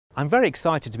I'm very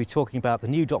excited to be talking about the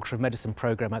new Doctor of Medicine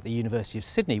programme at the University of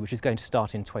Sydney, which is going to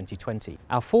start in 2020.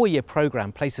 Our 4-year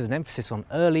programme places an emphasis on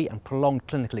early and prolonged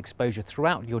clinical exposure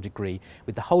throughout your degree,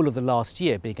 with the whole of the last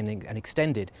year being an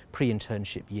extended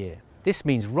pre-internship year. This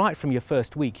means right from your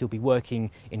first week you'll be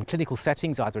working in clinical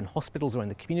settings, either in hospitals or in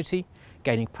the community,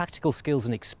 gaining practical skills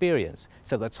and experience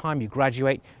so that by the time you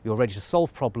graduate you're ready to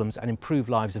solve problems and improve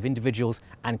lives of individuals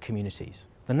and communities.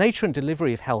 The nature and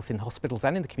delivery of health in hospitals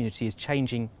and in the community is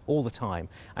changing all the time,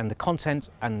 and the content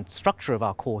and structure of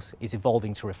our course is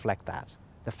evolving to reflect that.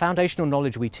 The foundational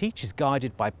knowledge we teach is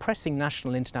guided by pressing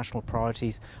national and international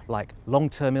priorities like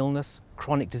long-term illness,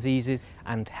 chronic diseases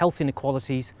and health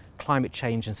inequalities, climate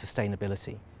change and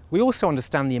sustainability. We also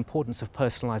understand the importance of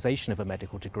personalisation of a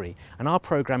medical degree, and our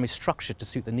programme is structured to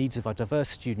suit the needs of our diverse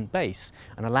student base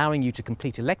and allowing you to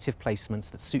complete elective placements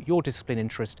that suit your discipline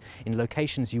interest in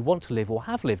locations you want to live or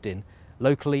have lived in,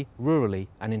 locally, rurally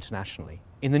and internationally.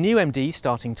 In the new MD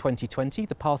starting 2020,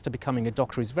 the path to becoming a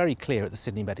doctor is very clear at the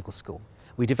Sydney Medical School.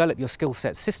 We develop your skill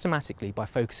set systematically by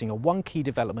focusing on one key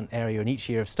development area in each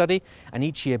year of study, and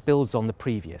each year builds on the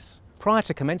previous. Prior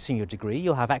to commencing your degree,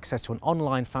 you'll have access to an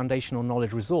online foundational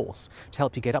knowledge resource to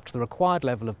help you get up to the required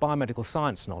level of biomedical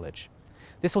science knowledge.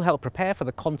 This will help prepare for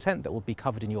the content that will be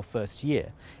covered in your first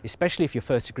year, especially if your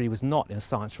first degree was not in a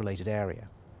science-related area.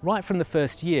 Right from the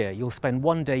first year, you'll spend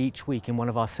 1 day each week in one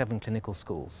of our 7 clinical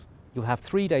schools. You'll have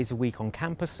 3 days a week on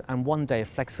campus and 1 day of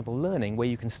flexible learning where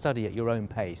you can study at your own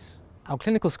pace. Our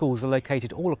clinical schools are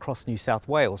located all across New South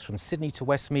Wales, from Sydney to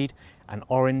Westmead and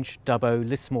Orange, Dubbo,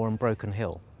 Lismore and Broken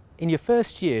Hill. In your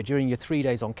first year, during your 3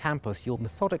 days on campus, you'll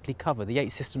methodically cover the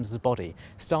 8 systems of the body,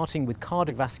 starting with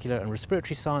cardiovascular and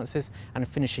respiratory sciences and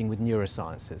finishing with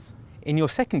neurosciences. In your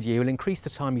second year, you'll increase the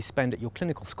time you spend at your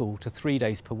clinical school to 3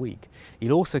 days per week.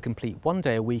 You'll also complete 1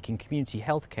 day a week in community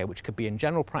healthcare, which could be in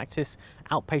general practice,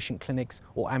 outpatient clinics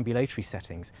or ambulatory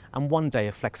settings, and 1 day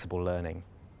of flexible learning.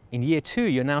 In year 2,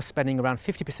 you're now spending around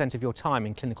 50% of your time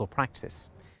in clinical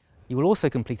practice. You will also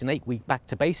complete an 8-week Back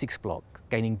to Basics block,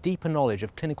 gaining deeper knowledge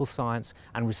of clinical science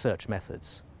and research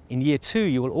methods. In year 2,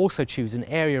 you will also choose an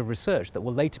area of research that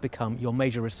will later become your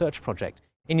major research project.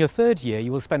 In your third year,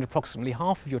 you will spend approximately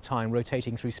half of your time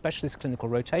rotating through specialist clinical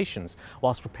rotations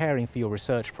whilst preparing for your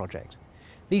research project.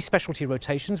 These specialty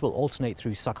rotations will alternate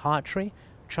through psychiatry,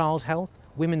 child health,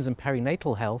 women's and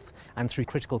perinatal health, and through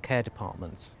critical care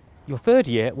departments. Your third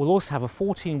year will also have a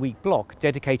 14-week block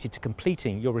dedicated to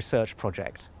completing your research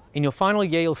project. In your final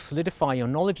year, you'll solidify your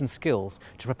knowledge and skills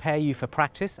to prepare you for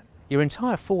practice. Your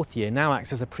entire 4th year now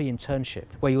acts as a pre-internship,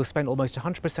 where you'll spend almost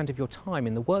 100% of your time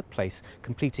in the workplace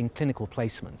completing clinical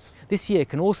placements. This year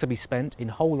can also be spent, in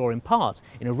whole or in part,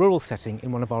 in a rural setting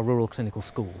in one of our rural clinical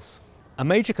schools. A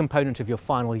major component of your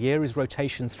final year is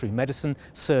rotations through medicine,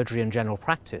 surgery and general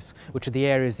practice, which are the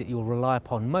areas that you'll rely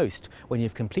upon most when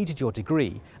you've completed your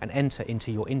degree and enter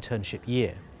into your internship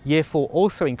year. Year 4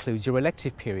 also includes your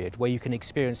elective period, where you can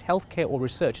experience healthcare or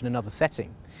research in another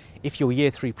setting. If your Year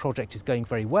 3 project is going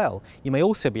very well, you may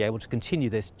also be able to continue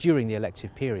this during the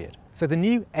elective period. So the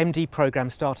new MD programme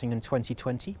starting in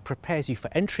 2020 prepares you for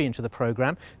entry into the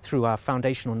programme through our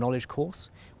foundational knowledge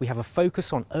course. We have a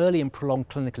focus on early and prolonged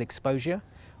clinical exposure,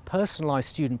 personalised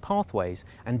student pathways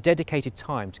and dedicated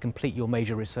time to complete your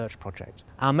major research project.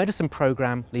 Our medicine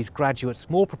programme leaves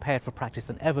graduates more prepared for practice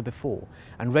than ever before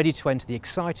and ready to enter the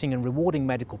exciting and rewarding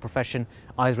medical profession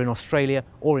either in Australia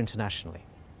or internationally.